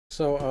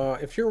So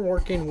if you're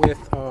working with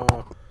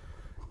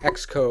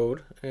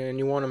Xcode and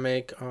you want to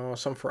make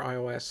some for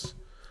iOS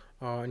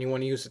and you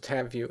want to use the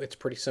tab view, it's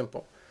pretty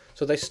simple.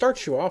 So they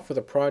start you off with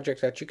a project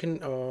that you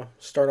can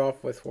start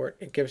off with where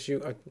it gives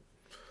you a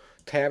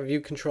tab view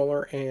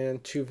controller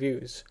and two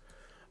views.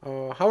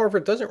 However,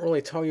 it doesn't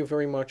really tell you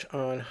very much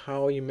on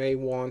how you may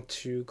want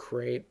to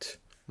create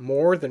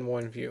more than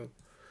one view.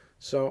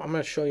 So I'm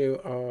going to show you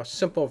a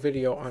simple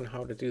video on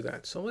how to do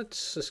that. So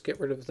let's just get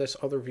rid of this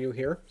other view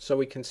here so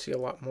we can see a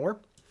lot more.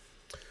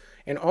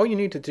 And all you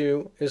need to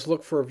do is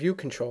look for a view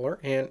controller,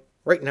 and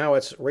right now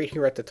it's right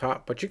here at the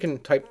top, but you can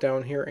type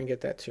down here and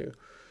get that too.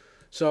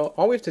 So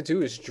all we have to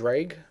do is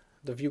drag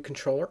the view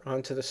controller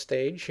onto the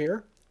stage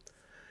here.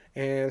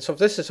 And so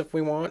this is if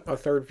we want a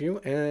third view,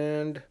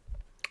 and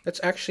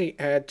let's actually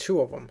add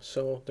two of them.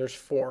 So there's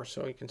four,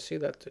 so you can see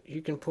that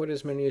you can put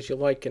as many as you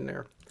like in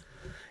there.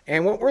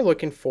 And what we're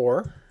looking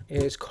for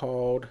is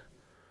called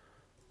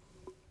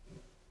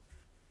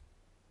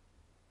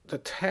the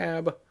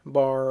tab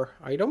bar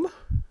item,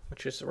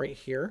 which is right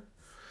here.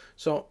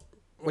 So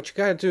what you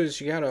gotta do is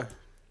you gotta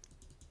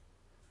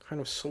kind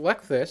of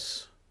select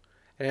this,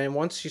 and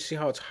once you see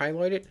how it's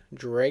highlighted,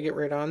 drag it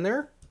right on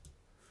there.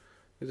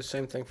 Do the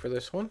same thing for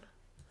this one,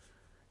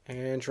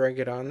 and drag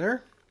it on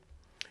there.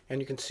 And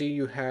you can see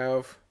you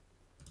have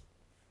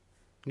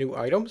new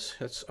items.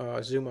 Let's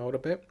zoom out a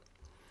bit.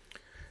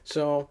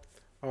 So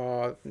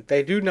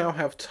they do now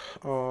have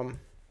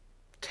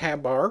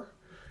tab bar,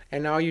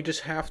 and now you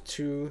just have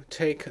to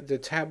take the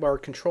tab bar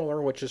controller,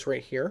 which is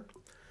right here,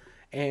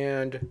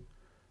 and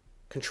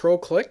control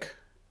click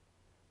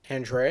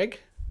and drag,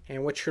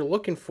 and what you're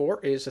looking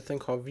for is a thing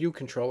called view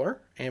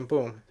controller, and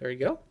boom, there you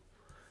go.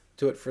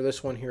 Do it for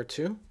this one here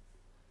too,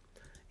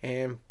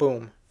 and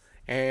boom.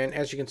 And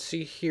as you can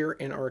see here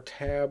in our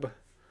tab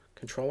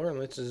controller, and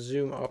let's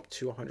zoom up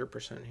to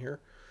 100% here,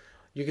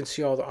 you can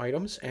see all the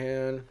items,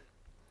 and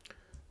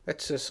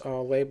let's just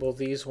label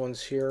these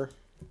ones here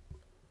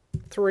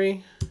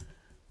 3,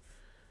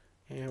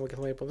 and we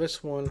can label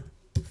this one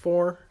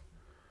 4.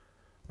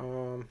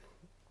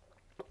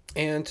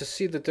 And to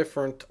see the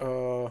different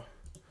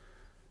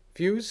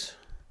views,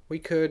 we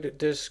could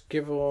just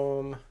give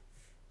them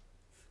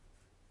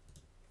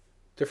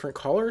different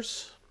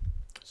colors.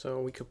 So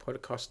we could put a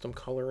custom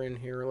color in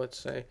here. Let's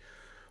say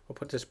we'll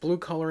put this blue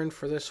color in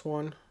for this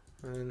one,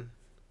 and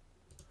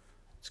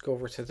let's go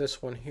over to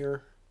this one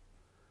here.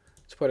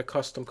 Let's put a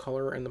custom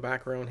color in the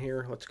background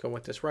here. Let's go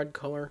with this red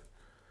color.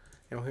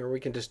 Now here we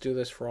can just do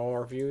this for all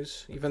our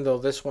views, even though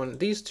this one,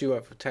 these two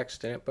have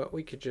text in it, but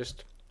we could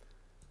just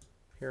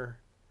here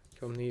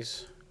give them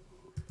these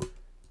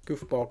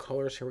goofball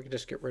colors. Here we can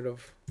just get rid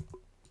of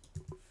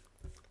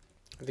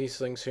these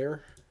things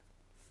here,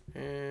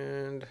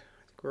 and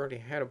we already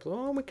had a blue.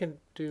 Oh, we can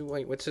do,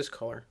 wait, what's this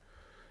color?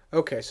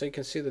 Okay, so you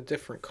can see the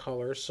different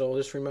colors. So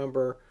just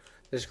remember,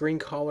 this green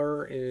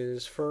color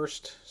is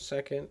first,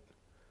 second,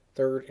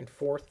 third, and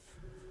fourth.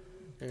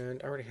 And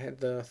I already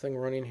had the thing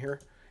running here.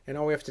 And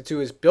all we have to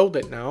do is build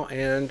it now,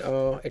 and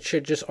it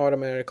should just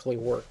automatically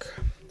work.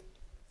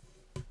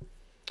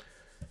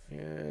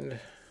 And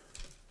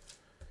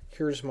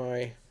here's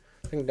my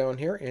thing down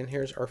here, and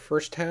here's our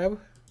first tab,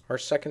 our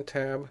second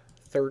tab,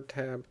 third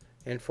tab,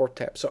 and fourth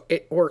tab. So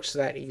it works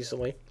that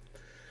easily.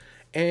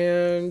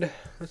 And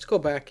let's go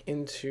back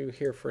into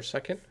here for a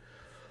second.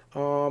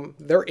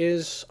 There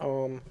is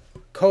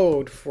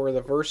code for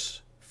the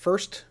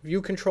first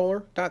view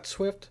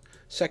controller.swift,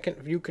 second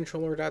view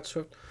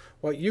controller.swift.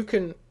 Well, you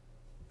can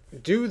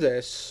do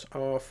this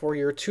for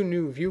your two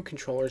new view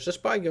controllers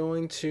just by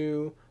going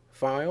to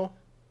File.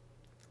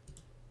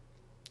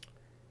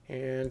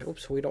 And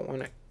oops, we don't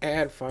want to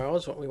add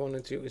files. What we want to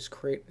do is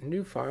create a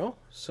new file.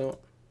 So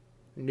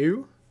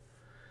new,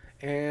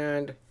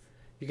 and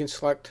you can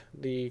select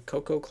the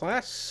Cocoa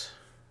class,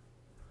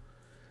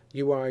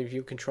 UI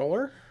view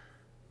controller,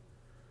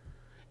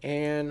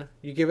 and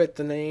you give it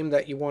the name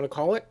that you want to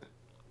call it,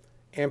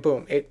 and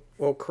boom, it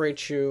will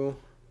create you,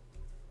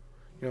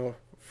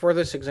 for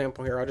this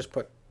example here, I'll just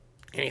put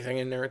anything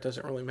in there. It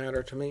doesn't really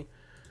matter to me.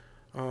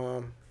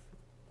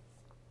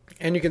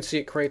 And you can see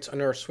it creates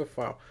another Swift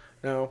file.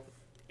 Now,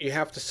 you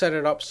have to set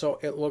it up so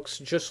it looks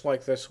just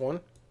like this one,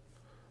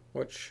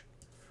 which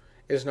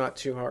is not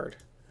too hard.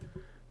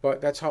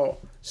 But that's how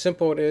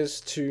simple it is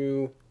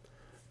to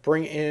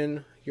bring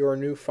in your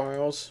new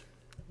files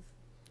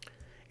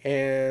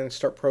and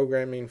start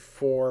programming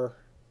for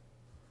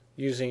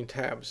using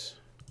tabs.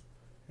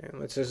 And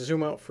let's just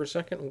zoom out for a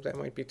second. Ooh, that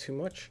might be too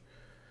much.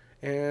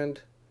 And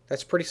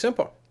that's pretty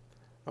simple.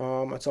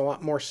 It's a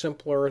lot more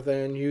simpler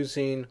than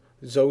using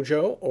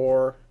Zojo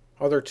or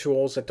other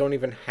tools that don't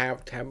even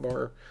have tab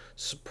bar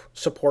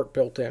support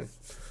built in.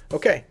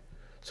 Okay,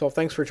 so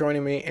thanks for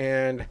joining me,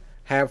 and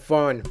have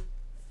fun.